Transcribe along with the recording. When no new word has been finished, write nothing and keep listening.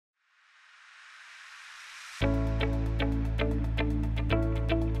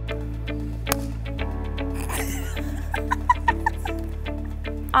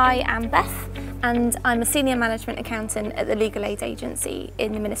I am Beth and I'm a Senior Management Accountant at the Legal Aid Agency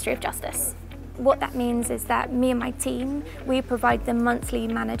in the Ministry of Justice. What that means is that me and my team, we provide the monthly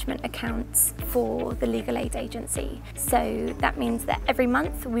management accounts for the Legal Aid Agency. So that means that every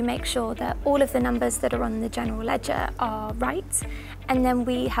month we make sure that all of the numbers that are on the general ledger are right, and then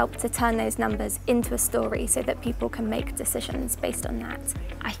we help to turn those numbers into a story so that people can make decisions based on that.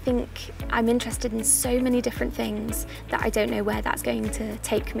 I think I'm interested in so many different things that I don't know where that's going to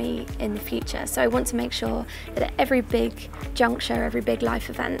take me in the future. So I want to make sure that at every big juncture, every big life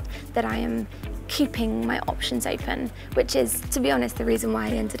event, that I am keeping my options open, which is, to be honest, the reason why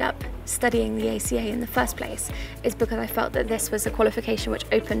I ended up studying the ACA in the first place, is because I felt that this was a qualification which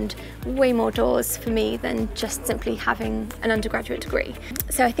opened way more doors for me than just simply having an undergraduate degree.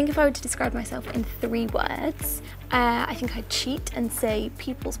 So I think if I were to describe myself in 3 words, I think I'd cheat and say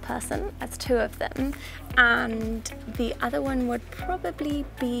people's person as 2 of them, and the other one would probably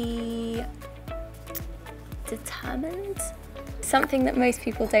be determined. Something that most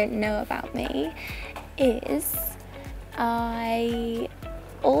people don't know about me is I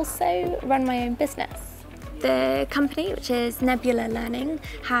also run my own business. The company, which is Nebula Learning,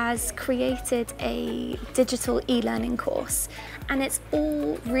 has created a digital e-learning course, and it's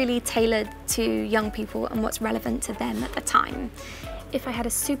all really tailored to young people and what's relevant to them at the time. If I had a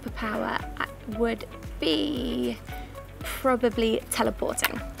superpower, it would be probably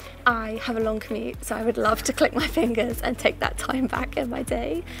teleporting. I have a long commute, so I would love to click my fingers and take that time back in my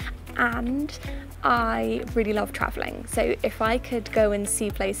day. And I really love traveling, so if I could go and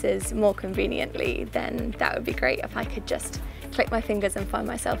see places more conveniently, then that would be great. If I could just click my fingers and find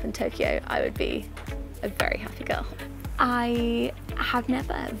myself in Tokyo, I would be a very happy girl. I have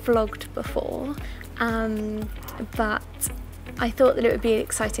never vlogged before, but I thought that it would be an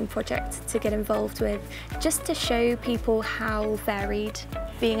exciting project to get involved with, just to show people how varied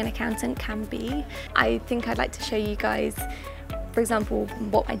being an accountant can be. I think I'd like to show you guys, for example,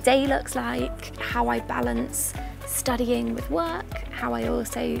 what my day looks like, how I balance studying with work, how I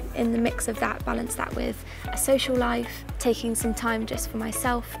also, in the mix of that, balance that with a social life, taking some time just for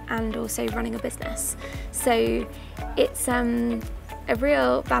myself, and also running a business. So it's a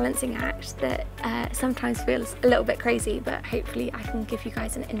real balancing act that sometimes feels a little bit crazy, but hopefully I can give you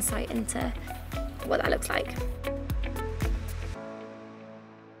guys an insight into what that looks like.